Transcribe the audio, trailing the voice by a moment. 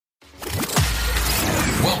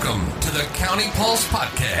the County Pulse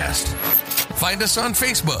Podcast. Find us on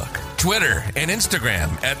Facebook, Twitter, and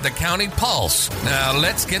Instagram at the County Pulse. Now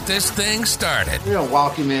let's get this thing started. We're going to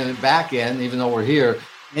welcome back in, even though we're here,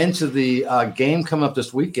 into the game coming up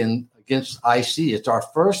this weekend against IC. It's our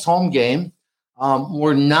first home game.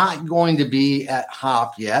 We're not going to be at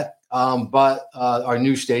Hop yet, but our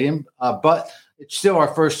new stadium, but it's still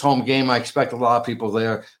our first home game. I expect a lot of people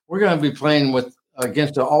there. We're going to be playing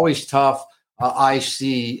against an always tough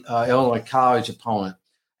IC Illinois College opponent.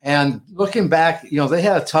 And looking back, they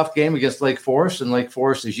had a tough game against Lake Forest, and Lake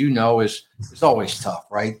Forest, as you know, is always tough,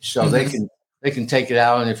 right? So they can take it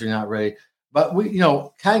out, and if you're not ready. But we,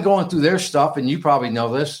 kind of going through their stuff, and you probably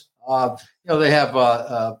know this. They have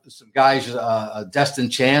some guys,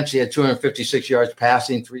 Destin Chance. He had 256 yards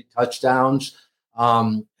passing, 3 touchdowns.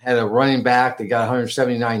 Had a running back that got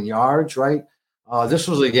 179 yards, right? This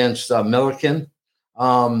was against Milliken.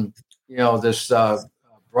 This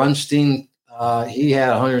Brunstein, he had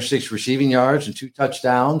 106 receiving yards and 2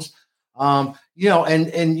 touchdowns. And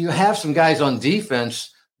you have some guys on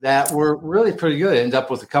defense that were really pretty good. Ended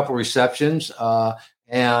up with a couple receptions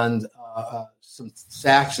and some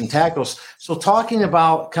sacks and tackles. So talking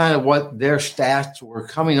about kind of what their stats were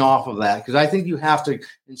coming off of that, because I think you have to,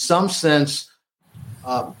 in some sense,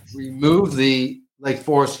 remove the Lake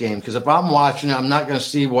Forest game. Because if I'm watching it, I'm not going to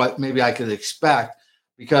see what maybe I could expect,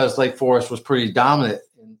 because Lake Forest was pretty dominant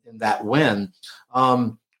in that win.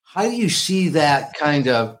 How do you see that kind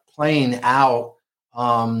of playing out?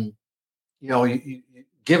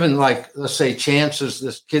 Given, let's say Chance's,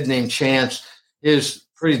 this kid named Chance, his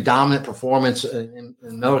pretty dominant performance in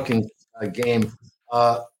the Milliken game.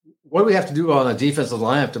 What do we have to do on a defensive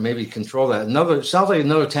lineup to maybe control that? Sounds like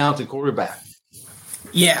another talented quarterback.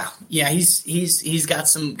 Yeah, he's got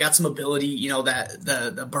some ability.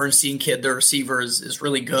 That the Bernstein kid, the receiver, is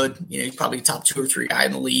really good. He's probably a top 2 or 3 guy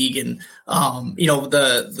in the league. And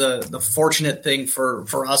the fortunate thing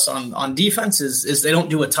for us on defense is they don't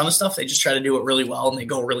do a ton of stuff. They just try to do it really well, and they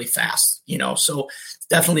go really fast. So it's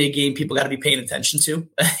definitely a game people got to be paying attention to.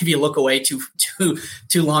 If you look away too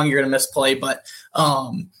long, you're going to misplay. But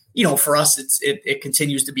for us, it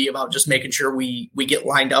continues to be about just making sure we get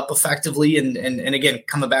lined up effectively. And again,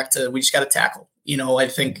 coming back to, we just got to tackle. I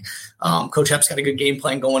think Coach Hepp's got a good game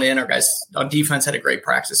plan going in. Our guys on defense had a great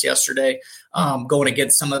practice yesterday going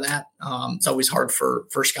against some of that. It's always hard for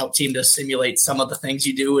scout team to simulate some of the things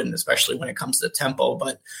you do, and especially when it comes to tempo.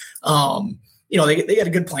 But they got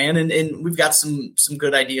a good plan, and we've got some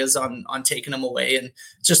good ideas on taking them away. And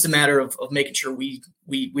it's just a matter of making sure we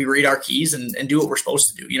read our keys and do what we're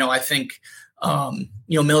supposed to do. I think,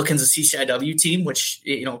 Milliken's a CCIW team, which,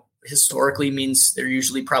 historically means they're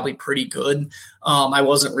usually probably pretty good. I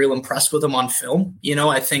wasn't real impressed with them on film.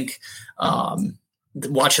 I think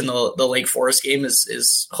watching the Lake Forest game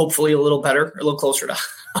is hopefully a little better, a little closer to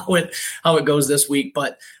how it goes this week.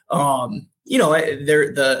 But, the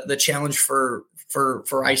challenge for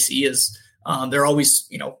IC is they're always,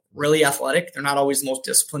 really athletic. They're not always the most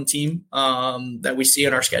disciplined team that we see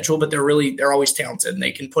on our schedule, but they're always talented, and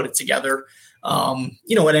they can put it together,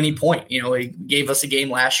 at any point. They gave us a game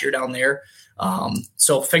last year down there.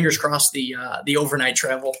 So fingers crossed the overnight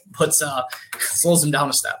travel slows them down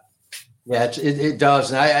a step. Yeah, it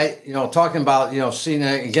does. And I talking about, seeing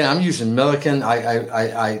it again, I'm using Milliken.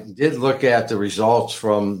 I did look at the results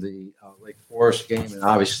from the Lake Forest game, and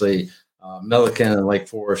obviously Milliken and Lake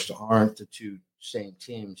Forest aren't the two same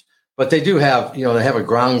teams, but they do have, they have a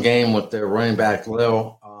ground game with their running back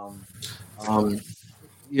Lil.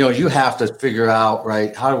 You have to figure out,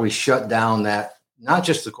 right, how do we shut down that, not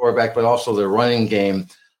just the quarterback, but also their running game,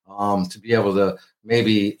 to be able to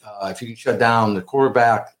maybe, if you can shut down the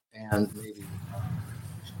quarterback and maybe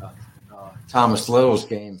Thomas Little's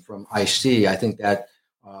game from IC, I think that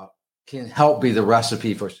can help be the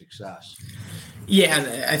recipe for success. Yeah,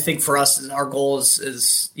 and I think for us, our goal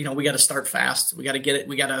is we got to start fast. We got to get it.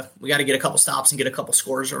 We got to get a couple stops and get a couple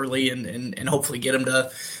scores early, and hopefully get them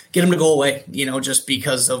to go away. Just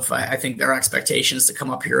because of, I think, their expectations to come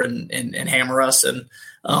up here and hammer us, and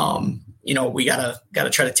we gotta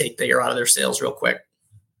try to take the air out of their sails real quick.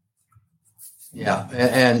 Yeah,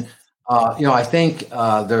 and I think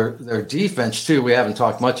their defense too. We haven't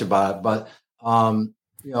talked much about it, but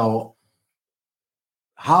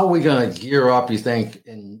how are we going to gear up, you think,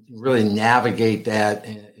 and really navigate that,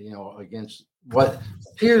 against what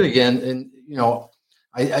appeared again? And,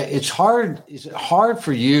 it's hard. Is it hard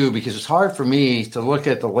for you? Because it's hard for me to look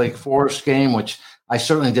at the Lake Forest game, which I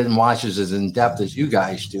certainly didn't watch as in-depth as you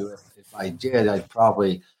guys do. If I did, I'd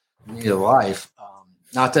probably need a life.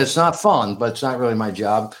 Not that it's not fun, but it's not really my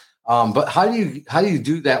job. But how do you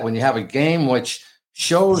do that when you have a game which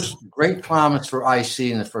shows great promise for IC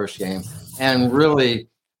in the first game, and really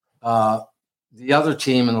the other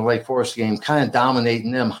team in the Lake Forest game kind of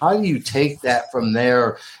dominating them. How do you take that from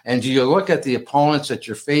there? And do you look at the opponents that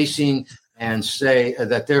you're facing and say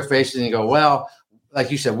that they're facing and go, well, like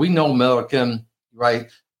you said, we know Milliken, right?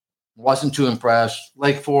 Wasn't too impressed.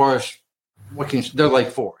 Lake Forest, they're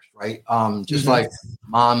Lake Forest, right? Just like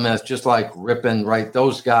Monmouth, just like Ripon, right?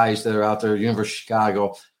 Those guys that are out there, University of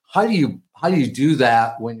Chicago. How do you do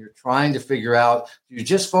that when you're trying to figure out, do you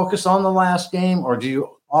just focus on the last game, or do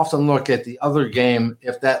you often look at the other game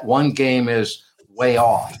if that one game is way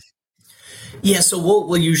off? Yeah, so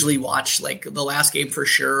we'll usually watch like the last game for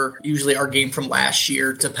sure, usually our game from last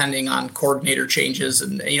year, depending on coordinator changes.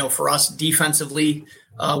 And, for us defensively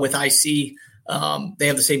with IC, they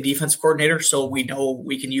have the same defensive coordinator, so we know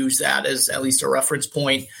we can use that as at least a reference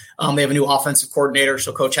point. They have a new offensive coordinator,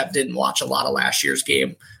 so Coach Hepp didn't watch a lot of last year's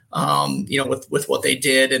game, with what they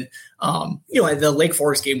did. And, the Lake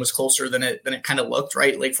Forest game was closer than it kind of looked,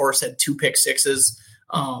 right? Lake Forest had 2 pick sixes.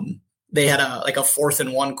 They had a 4th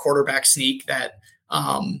and 1 quarterback sneak that,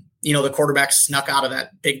 the quarterback snuck out of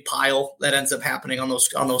that big pile that ends up happening on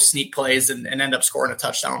those sneak plays and end up scoring a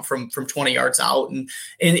touchdown from 20 yards out. And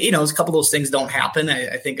a couple of those things don't happen.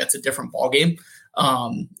 I think that's a different ballgame.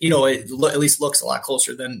 It at least looks a lot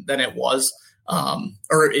closer than it was.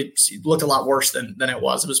 Or it looked a lot worse than it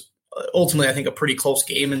was. It was ultimately, I think, a pretty close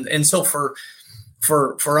game. And so for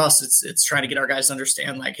us, it's trying to get our guys to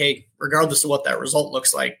understand, like, hey, regardless of what that result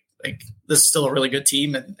looks like this is still a really good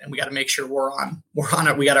team, and we got to make sure we're on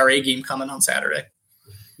it. We got our A game coming on Saturday.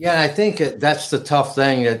 Yeah, I think that's the tough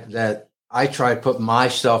thing that I try to put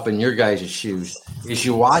myself in your guys' shoes is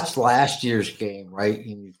you watch last year's game, right?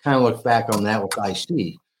 And you kind of look back on that with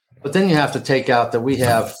IC, but then you have to take out that we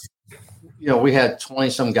have, we had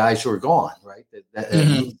 20 some guys who are gone, right? That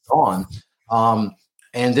moved on.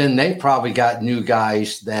 And then they probably got new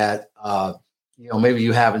guys that, maybe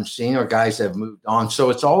you haven't seen, or guys that have moved on. So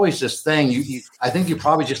it's always this thing. I think you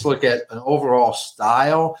probably just look at an overall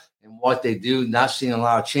style and what they do, not seeing a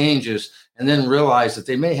lot of changes, and then realize that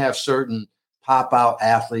they may have certain pop-out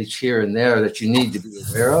athletes here and there that you need to be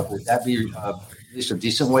aware of. Would that be at least a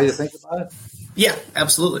decent way to think about it? Yeah,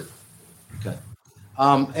 absolutely. Okay.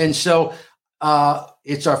 And so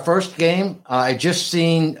it's our first game. I just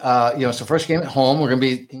seen, it's the first game at home. We're going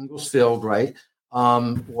to be Ingalls Field, right?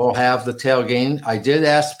 We'll have the tailgate. I did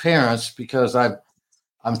ask parents because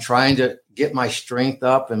I'm trying to get my strength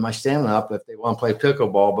up and my stamina up if they want to play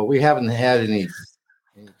pickleball, but we haven't had any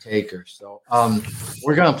takers. So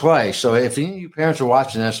we're going to play. So if any of you parents are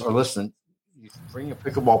watching this or listening, you can bring a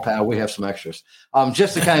pickleball pad. We have some extras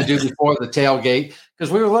just to kind of do before the tailgate,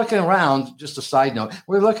 because we were looking around. Just a side note,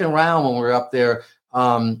 we were looking around when we were up there,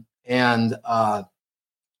 and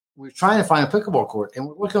we were trying to find a pickleball court, and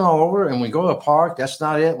we're looking all over, and we go to a park. That's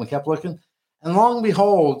not it. We kept looking, and long and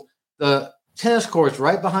behold, the tennis courts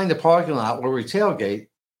right behind the parking lot where we tailgate,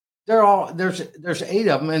 there's 8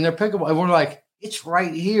 of them, and they're pickleball. And we're like, it's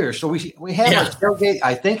right here. So we have a tailgate.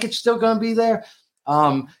 I think it's still going to be there.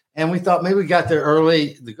 And we thought maybe we got there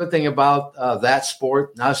early. The good thing about that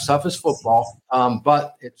sport, not as tough as football,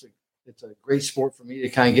 but it's a great sport for me to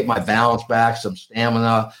kind of get my balance back, some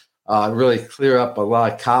stamina. Really clear up a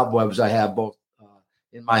lot of cobwebs I have both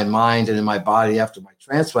in my mind and in my body after my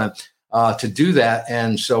transplant to do that.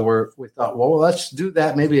 And so we thought, well, let's do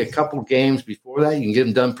that maybe a couple games before that. You can get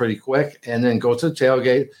them done pretty quick, and then go to the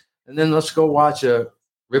tailgate, and then let's go watch a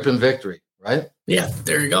Ripon victory, right? Yeah,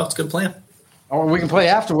 there you go. It's a good plan. Or we can play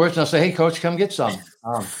afterwards, and I'll say, hey, coach, come get some.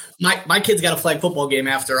 My kid's got a flag football game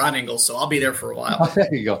after on Ingalls, so I'll be there for a while.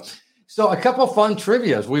 There you go. So a couple of fun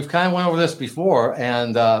trivias. We've kind of went over this before,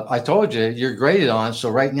 and I told you you're graded on. So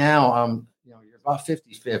right now, you're about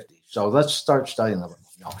 50-50. So let's start studying them.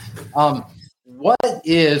 What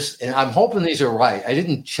is, and I'm hoping these are right. I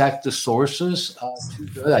didn't check the sources too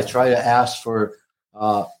good. I try to ask for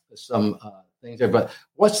some things there. But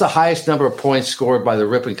what's the highest number of points scored by the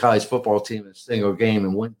Ripon College football team in a single game,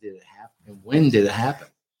 and when did it happen?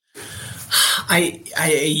 I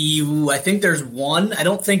think there's one. I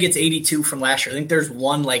don't think it's 82 from last year. I think there's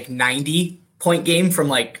one 90-point game from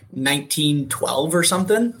 1912 or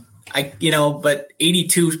something. But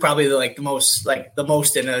 82 is probably the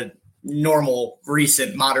most in a normal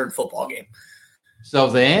recent modern football game. So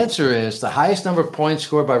the answer is the highest number of points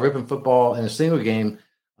scored by Ripon football in a single game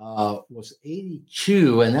was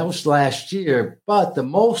 82, and that was last year. But the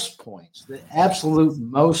most points, the absolute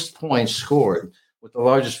most points scored with the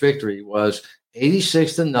largest victory was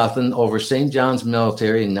 86-0 over St. John's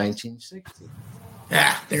Military in 1960.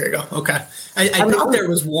 Yeah, there you go. Okay. I thought there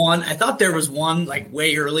was one. I thought there was one like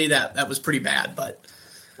way early that was pretty bad, but.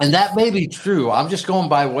 And that may be true. I'm just going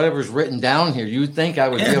by whatever's written down here. You'd think I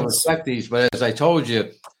would be able to check these, but as I told you,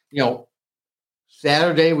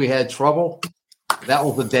 Saturday we had trouble. That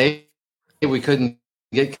was the day we couldn't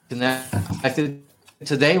get connected.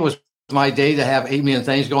 Today was my day to have 8 million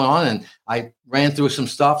things going on, and I ran through some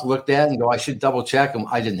stuff, looked at it, and go, I should double check them.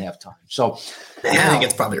 I didn't have time. So I think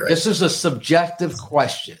it's probably right. This is a subjective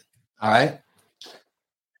question. All right.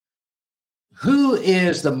 Who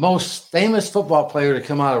is the most famous football player to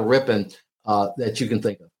come out of Ripon that you can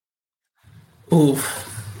think of? Ooh.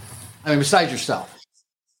 I mean, besides yourself.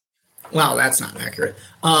 Wow, that's not accurate.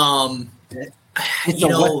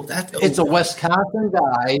 It's a Wisconsin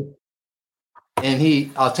guy,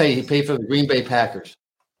 and I'll tell you, he played for the Green Bay Packers.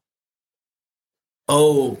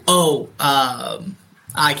 I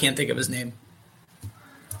can't think of his name.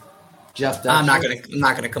 Jeff. I'm not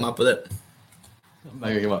gonna come up with it.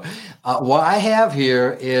 What I have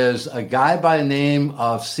here is a guy by the name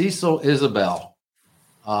of Cecil Isabel.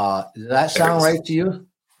 Does that sound right to you?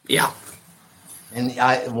 Yeah. And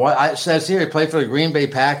what it says here, he played for the Green Bay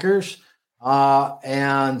Packers,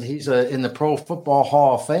 and he's in the Pro Football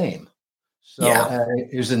Hall of Fame. So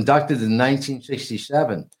he was inducted in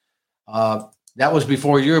 1967. That was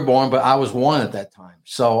before you were born, but I was 1 at that time.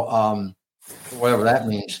 So whatever that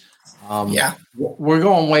means. We're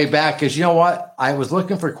going way back because you know what? I was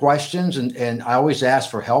looking for questions and I always ask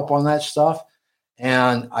for help on that stuff.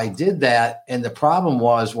 And I did that. And the problem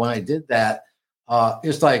was when I did that,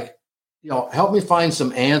 it's like, help me find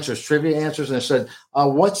some answers, trivia answers. And I said,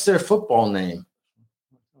 what's their football name?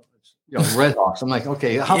 Red Hawks. I'm like,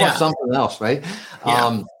 okay, how about something else, right?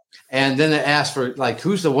 Yeah. And then it asked for like,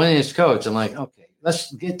 who's the winningest coach? I'm like, okay,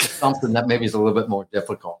 let's get to something that maybe is a little bit more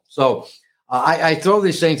difficult. So I throw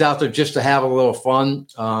these things out there just to have a little fun.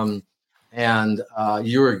 And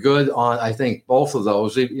you were good on, I think, both of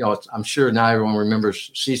those. I'm sure not everyone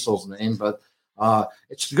remembers Cecil's name, but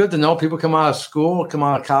it's good to know people come out of school, come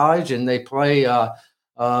out of college, and they play.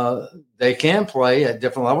 They can play at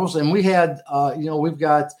different levels. And we had, we've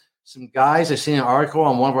got some guys. I seen an article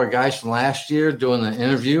on one of our guys from last year doing an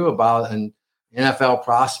interview about an NFL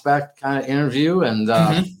prospect kind of interview, and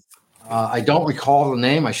I don't recall the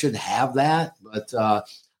name. I should have that, but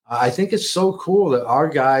I think it's so cool that our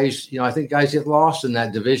guys, I think guys get lost in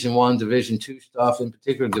that Division I, Division II stuff, in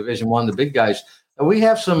particular Division I, the big guys. We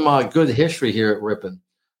have some good history here at Ripon.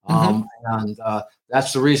 And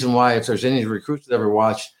that's the reason why if there's any recruits that ever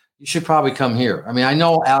watch, you should probably come here. I mean, I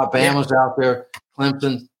know Alabama's out there,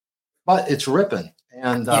 Clemson, but it's Ripon.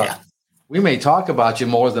 And we may talk about you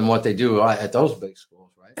more than what they do at those big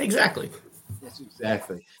schools, right? Exactly. Yes,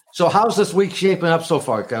 exactly. So how's this week shaping up so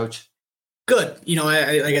far, Coach? Good.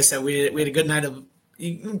 Like I said, we had a good night of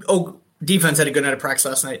defense had a good night of practice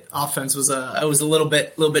last night. Offense was a little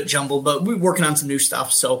bit jumbled, but we're working on some new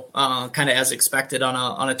stuff. So kind of as expected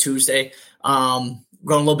on a Tuesday. Going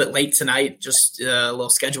a little bit late tonight, just a little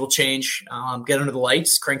schedule change. Get under the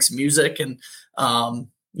lights, crank some music, and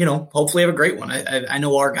hopefully have a great one. I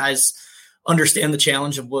know our guys understand the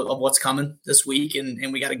challenge of what's coming this week,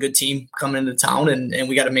 and we got a good team coming into town, and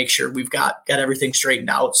we got to make sure we've got everything straightened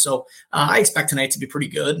out. So I expect tonight to be pretty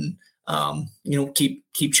good, and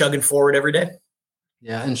keep chugging forward every day.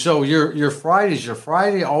 Yeah, and so your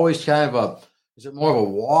Friday always kind of is it more of a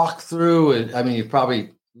walkthrough? I mean, you probably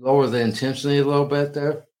lower the intensity a little bit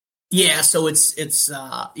there. Yeah, so it's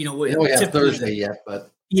we don't have Thursday yet, but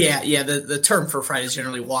yeah. The term for Friday is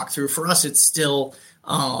generally walkthrough. For us, it's still.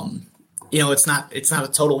 It's not a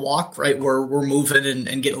total walk, right? We're moving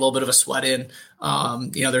and getting a little bit of a sweat in.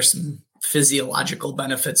 There's some physiological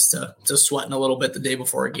benefits to sweating a little bit the day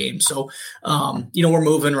before a game. So, we're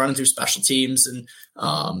moving, running through special teams, and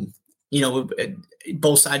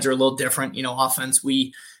both sides are a little different. Offense,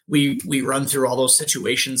 we run through all those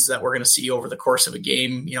situations that we're going to see over the course of a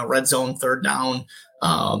game. Red zone, third down,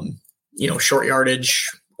 short yardage,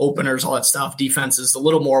 openers, all that stuff. Defense is a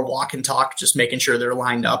little more walk and talk, just making sure they're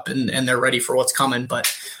lined up and they're ready for what's coming.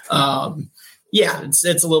 But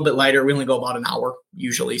it's a little bit lighter. We only go about an hour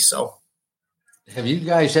usually. So have you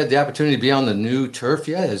guys had the opportunity to be on the new turf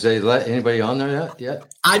yet? Has they let anybody on there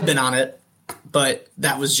yet? I've been on it, but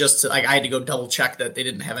that was just I had to go double check that they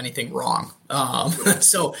didn't have anything wrong.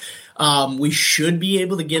 So we should be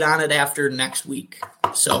able to get on it after next week.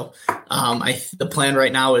 So the plan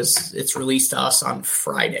right now is it's released to us on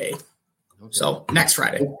Friday. Okay. So next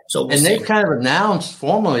Friday. So they've kind of announced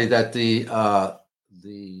formally that the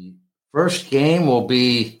first game will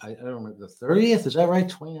be, I don't remember, the 30th. Is that right?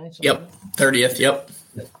 29th? Yep. 30th. Yep.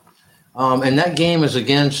 And that game is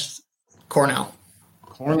against Cornell.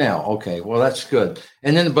 Cornell. Okay, well, that's good.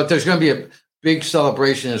 And then, but there's going to be a big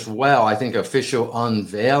celebration as well. I think official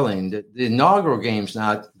unveiling. The inaugural game's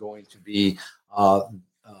not going to be.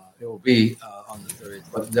 It will be on the 30th,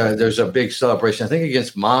 but there's a big celebration. I think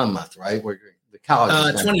against Monmouth, right? Where the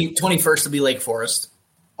college. 21st will be Lake Forest.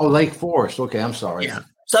 Oh, Lake Forest. Okay, I'm sorry. Yeah.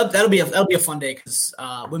 So that'll be a fun day because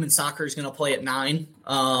women's soccer is going to play at 9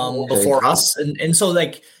 before us, and so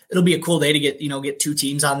like it'll be a cool day to get two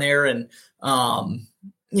teams on there and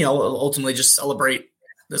ultimately just celebrate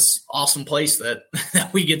this awesome place that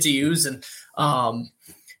we get to use, and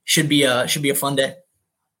should be a fun day.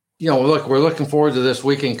 Look, we're looking forward to this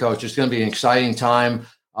weekend, Coach. It's going to be an exciting time.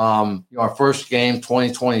 Our first game,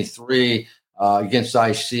 2023 against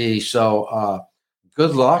IC. So.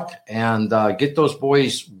 Good luck, and get those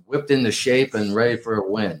boys whipped into shape and ready for a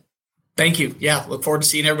win. Thank you. Yeah, look forward to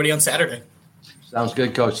seeing everybody on Saturday. Sounds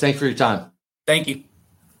good, Coach. Thanks for your time. Thank you.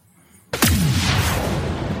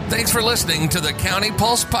 Thanks for listening to the County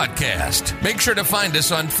Pulse podcast. Make sure to find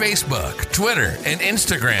us on Facebook, Twitter, and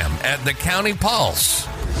Instagram at the County Pulse.